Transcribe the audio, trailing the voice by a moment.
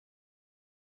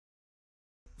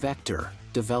Vector,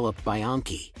 developed by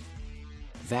Anki.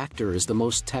 Vector is the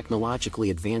most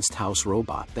technologically advanced house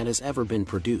robot that has ever been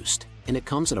produced, and it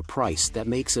comes at a price that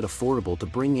makes it affordable to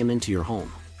bring him into your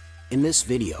home. In this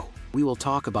video, we will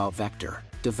talk about Vector,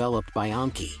 developed by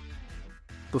Anki.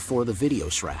 Before the video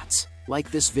starts, like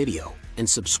this video, and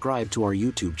subscribe to our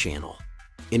YouTube channel.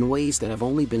 In ways that have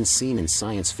only been seen in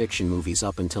science fiction movies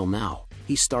up until now,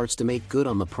 he starts to make good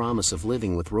on the promise of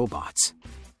living with robots.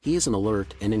 He is an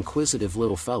alert and inquisitive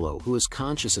little fellow who is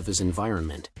conscious of his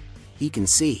environment. He can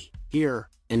see, hear,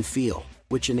 and feel,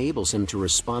 which enables him to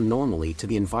respond normally to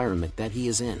the environment that he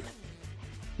is in.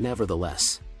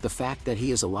 Nevertheless, the fact that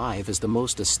he is alive is the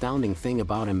most astounding thing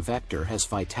about him. Vector has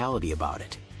vitality about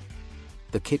it.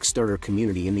 The Kickstarter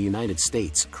community in the United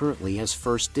States currently has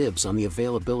first dibs on the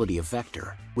availability of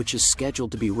Vector, which is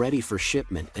scheduled to be ready for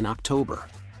shipment in October.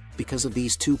 Because of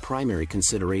these two primary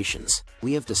considerations,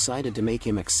 we have decided to make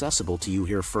him accessible to you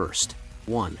here first.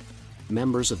 1.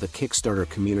 Members of the Kickstarter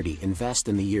community invest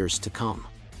in the years to come.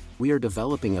 We are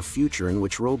developing a future in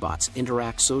which robots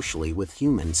interact socially with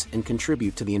humans and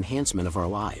contribute to the enhancement of our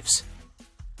lives.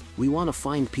 We want to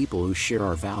find people who share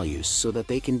our values so that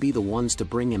they can be the ones to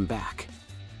bring him back.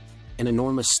 An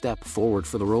enormous step forward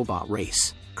for the robot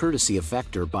race, courtesy of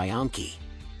Vector by Anki.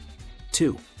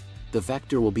 2. The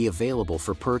Vector will be available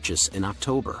for purchase in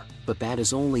October, but that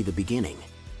is only the beginning.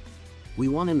 We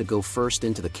want him to go first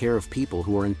into the care of people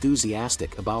who are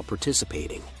enthusiastic about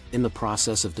participating in the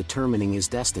process of determining his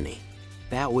destiny.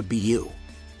 That would be you.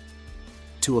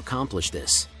 To accomplish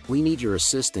this, we need your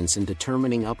assistance in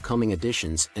determining upcoming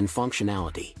additions and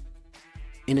functionality.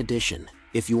 In addition,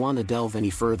 if you want to delve any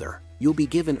further, you'll be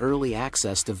given early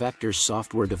access to Vector's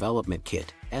software development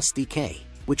kit, SDK,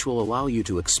 which will allow you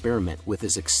to experiment with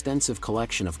his extensive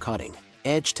collection of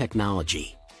cutting-edge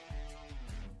technology.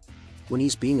 When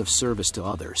he's being of service to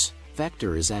others,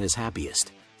 Vector is at his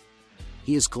happiest.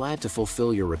 He is glad to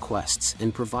fulfill your requests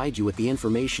and provide you with the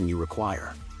information you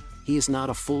require. He is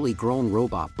not a fully grown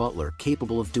robot butler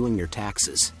capable of doing your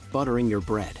taxes, buttering your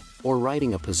bread, or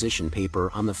writing a position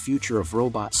paper on the future of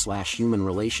robot/human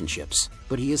relationships,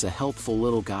 but he is a helpful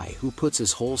little guy who puts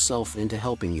his whole self into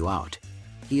helping you out.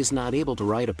 He is not able to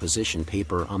write a position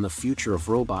paper on the future of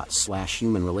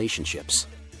robot/human relationships.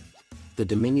 The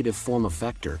diminutive form of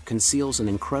Vector conceals an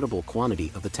incredible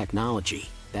quantity of the technology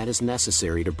that is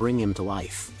necessary to bring him to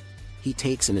life. He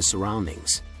takes in his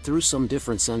surroundings through some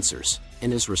different sensors,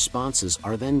 and his responses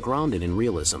are then grounded in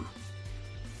realism.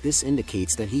 This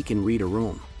indicates that he can read a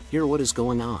room, hear what is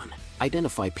going on,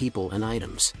 identify people and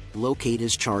items, locate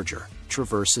his charger,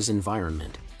 traverse his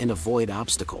environment, and avoid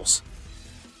obstacles.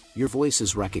 Your voice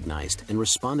is recognized and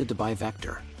responded to by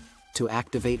Vector. To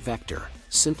activate Vector,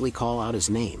 simply call out his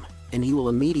name, and he will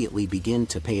immediately begin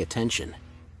to pay attention.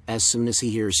 As soon as he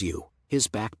hears you, his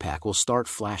backpack will start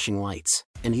flashing lights,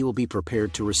 and he will be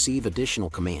prepared to receive additional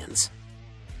commands.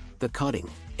 The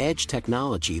cutting-edge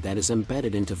technology that is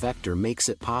embedded into Vector makes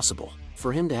it possible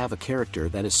for him to have a character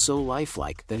that is so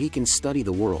lifelike that he can study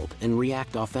the world and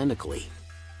react authentically.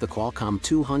 The Qualcomm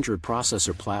 200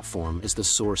 processor platform is the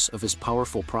source of his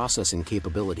powerful processing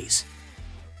capabilities.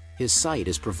 His sight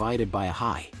is provided by a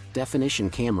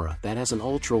high-definition camera that has an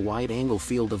ultra-wide-angle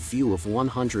field of view of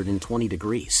 120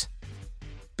 degrees.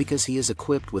 Because he is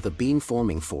equipped with a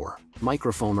beamforming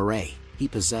 4-microphone array, he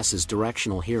possesses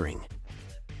directional hearing.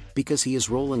 Because he is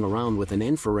rolling around with an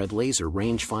infrared laser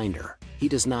rangefinder, he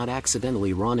does not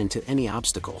accidentally run into any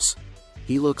obstacles.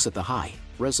 He looks at the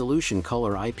high-resolution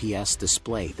color IPS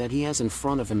display that he has in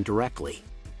front of him directly.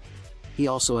 He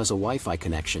also has a Wi-Fi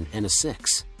connection and a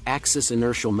 6-axis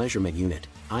inertial measurement unit,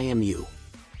 IMU.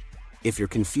 If you're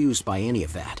confused by any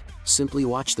of that, simply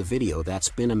watch the video that's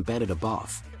been embedded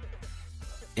above.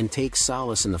 And take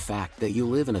solace in the fact that you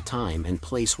live in a time and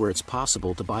place where it's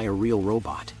possible to buy a real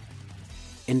robot.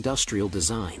 Industrial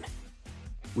design.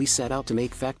 We set out to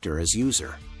make Vector as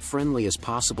user-friendly as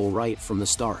possible right from the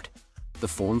start. The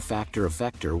form factor of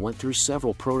Vector went through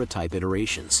several prototype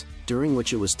iterations, during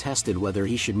which it was tested whether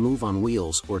he should move on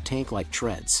wheels or tank-like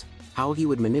treads, how he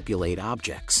would manipulate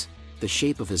objects, the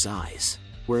shape of his eyes,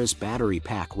 where his battery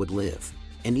pack would live,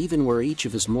 and even where each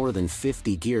of his more than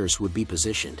 50 gears would be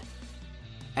positioned.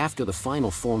 After the final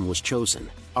form was chosen,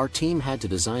 our team had to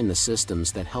design the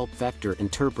systems that help Vector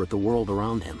interpret the world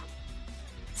around him.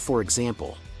 For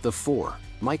example, the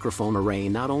 4-microphone array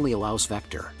not only allows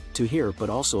Vector to hear but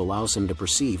also allows him to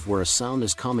perceive where a sound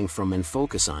is coming from and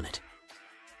focus on it.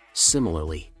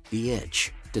 Similarly, the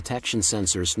edge detection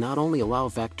sensors not only allow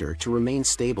Vector to remain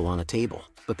stable on a table,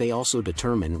 but they also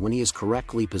determine when he is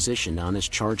correctly positioned on his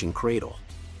charging cradle.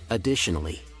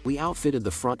 Additionally, we outfitted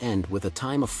the front end with a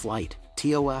time-of-flight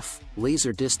 (TOF)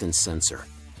 laser distance sensor.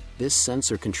 This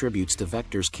sensor contributes to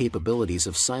Vector's capabilities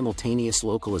of simultaneous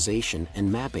localization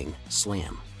and mapping,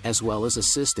 SLAM, as well as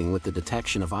assisting with the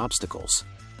detection of obstacles.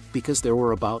 Because there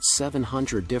were about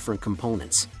 700 different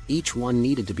components, each one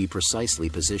needed to be precisely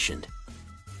positioned.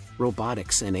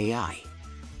 Robotics and AI.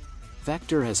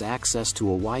 Vector has access to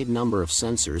a wide number of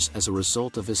sensors as a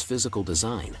result of his physical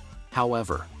design.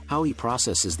 However, how he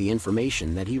processes the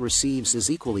information that he receives is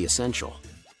equally essential.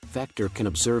 Vector can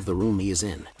observe the room he is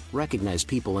in, recognize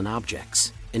people and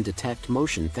objects, and detect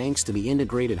motion thanks to the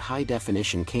integrated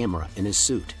high-definition camera in his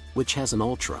suit, which has an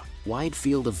ultra-wide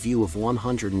field of view of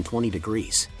 120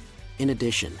 degrees. In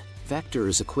addition, Vector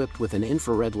is equipped with an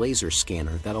infrared laser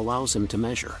scanner that allows him to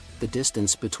measure the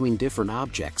distance between different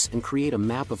objects and create a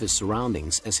map of his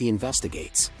surroundings as he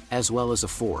investigates, as well as a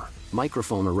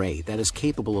 4-microphone array that is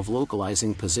capable of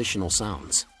localizing positional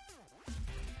sounds.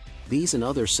 These and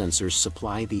other sensors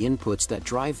supply the inputs that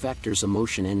drive Vector's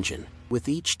emotion engine, with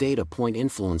each data point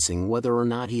influencing whether or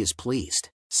not he is pleased,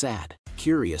 sad,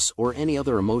 curious, or any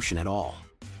other emotion at all.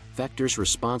 Vector's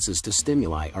responses to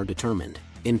stimuli are determined,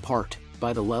 in part,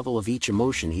 by the level of each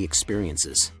emotion he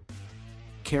experiences.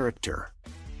 Character.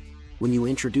 When you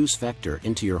introduce Vector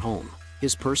into your home,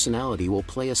 his personality will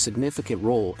play a significant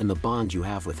role in the bond you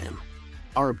have with him.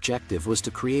 Our objective was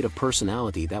to create a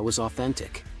personality that was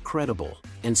authentic, credible,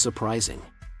 and surprising.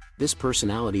 This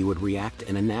personality would react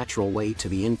in a natural way to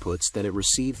the inputs that it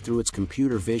received through its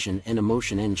computer vision and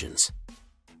emotion engines.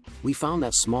 We found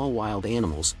that small wild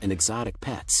animals and exotic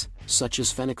pets, such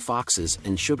as fennec foxes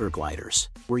and sugar gliders,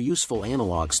 were useful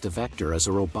analogs to Vector as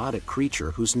a robotic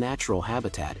creature whose natural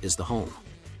habitat is the home.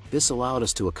 This allowed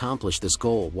us to accomplish this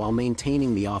goal while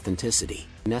maintaining the authenticity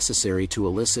necessary to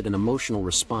elicit an emotional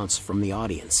response from the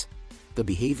audience. The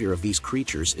behavior of these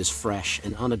creatures is fresh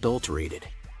and unadulterated.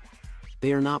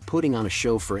 They are not putting on a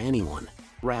show for anyone,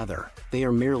 rather, they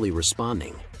are merely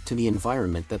responding to the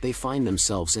environment that they find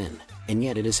themselves in, and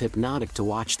yet it is hypnotic to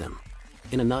watch them.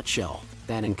 In a nutshell,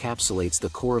 that encapsulates the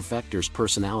core of Vector's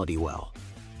personality well.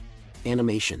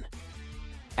 Animation.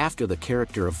 After the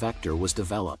character of Vector was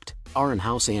developed, our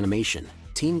in-house animation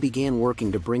team began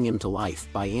working to bring him to life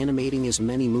by animating his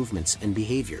many movements and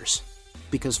behaviors.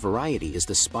 Because variety is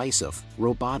the spice of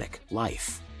robotic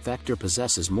life, Vector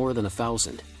possesses more than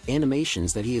 1,000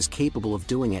 animations that he is capable of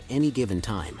doing at any given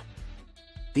time.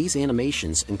 These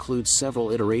animations include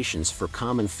several iterations for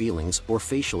common feelings or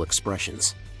facial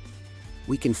expressions.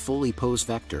 We can fully pose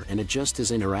Vector and adjust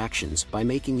his interactions by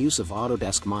making use of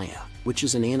Autodesk Maya, which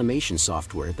is an animation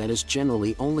software that is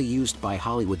generally only used by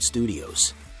Hollywood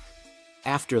studios.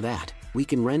 After that, we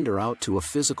can render out to a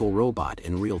physical robot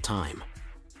in real time.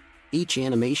 Each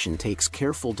animation takes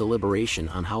careful deliberation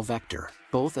on how Vector,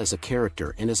 both as a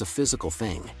character and as a physical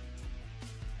thing,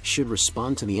 should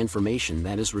respond to the information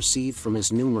that is received from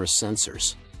his numerous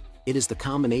sensors. It is the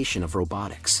combination of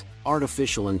robotics,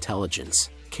 artificial intelligence,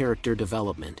 character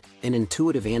development, and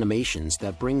intuitive animations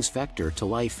that brings Vector to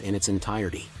life in its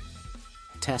entirety.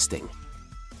 Testing.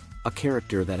 A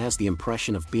character that has the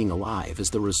impression of being alive is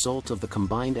the result of the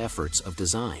combined efforts of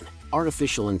design,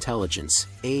 artificial intelligence,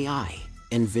 AI,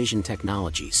 and vision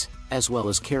technologies, as well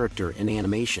as character and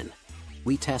animation.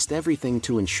 We test everything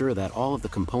to ensure that all of the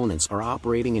components are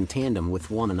operating in tandem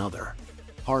with one another.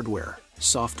 Hardware,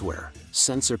 software,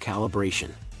 sensor calibration,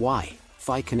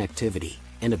 Wi-Fi connectivity,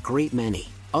 and a great many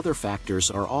other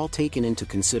factors are all taken into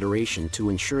consideration to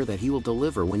ensure that he will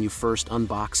deliver when you first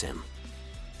unbox him.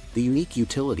 The unique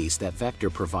utilities that Vector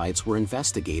provides were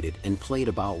investigated and played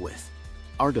about with.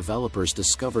 Our developers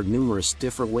discovered numerous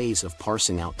different ways of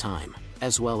parsing out time,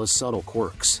 as well as subtle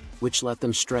quirks, which let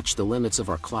them stretch the limits of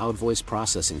our cloud voice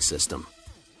processing system.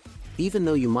 Even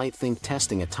though you might think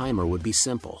testing a timer would be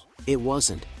simple, it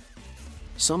wasn't.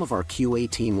 Some of our QA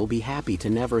team will be happy to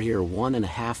never hear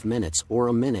 1.5 minutes or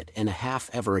 1.5 minutes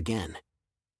ever again.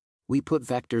 We put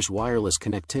Vector's wireless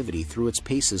connectivity through its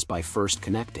paces by first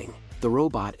connecting the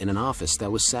robot in an office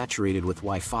that was saturated with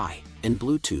Wi-Fi and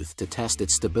Bluetooth to test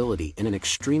its stability in an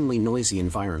extremely noisy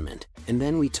environment, and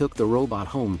then we took the robot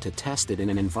home to test it in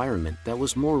an environment that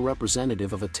was more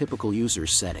representative of a typical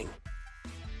user's setting.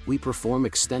 We perform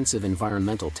extensive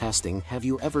environmental testing. Have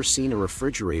you ever seen a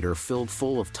refrigerator filled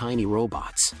full of tiny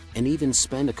robots, and even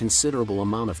spend a considerable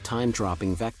amount of time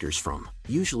dropping Vectors from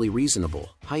usually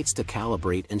reasonable heights to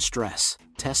calibrate and stress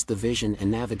test the vision and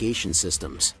navigation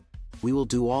systems? We will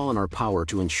do all in our power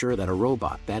to ensure that a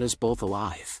robot that is both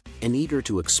alive and eager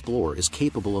to explore is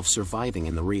capable of surviving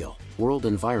in the real-world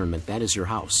environment that is your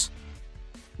house.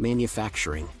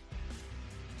 Manufacturing.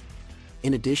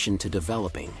 In addition to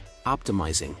developing,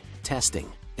 optimizing,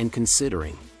 testing, and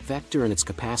considering Vector and its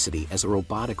capacity as a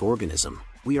robotic organism,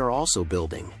 we are also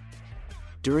building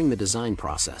During the design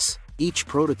process, each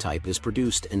prototype is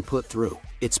produced and put through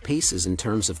its paces in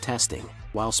terms of testing,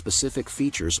 while specific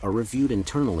features are reviewed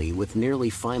internally with nearly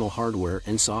final hardware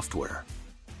and software.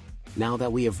 Now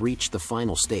that we have reached the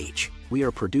final stage, we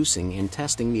are producing and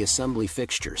testing the assembly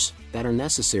fixtures that are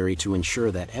necessary to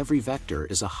ensure that every vector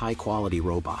is a high-quality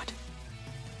robot.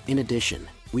 In addition,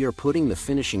 we are putting the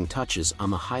finishing touches on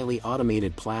the highly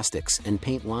automated plastics and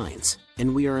paint lines,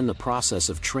 and we are in the process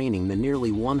of training the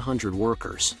nearly 100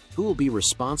 workers who will be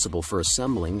responsible for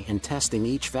assembling and testing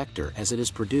each vector as it is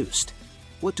produced.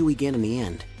 What do we get in the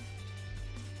end?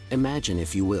 Imagine,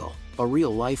 if you will, a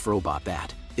real-life robot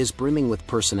that is brimming with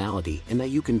personality and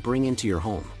that you can bring into your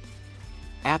home.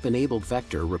 App-enabled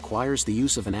Vector requires the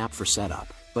use of an app for setup,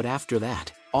 but after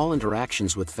that, all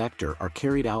interactions with Vector are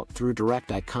carried out through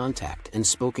direct eye contact and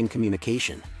spoken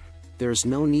communication. There is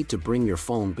no need to bring your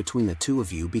phone between the two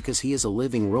of you because he is a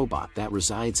living robot that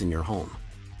resides in your home.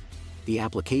 The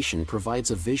application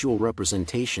provides a visual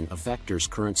representation of Vector's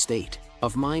current state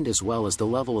of mind as well as the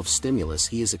level of stimulus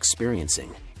he is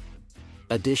experiencing.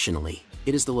 Additionally,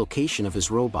 it is the location of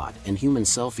his robot and human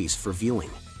selfies for viewing.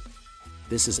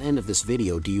 This is end of this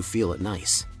video. Do you feel it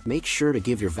nice? Make sure to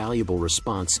give your valuable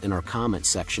response in our comment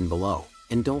section below,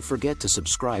 and don't forget to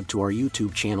subscribe to our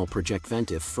YouTube channel Project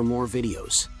Ventive for more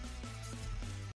videos.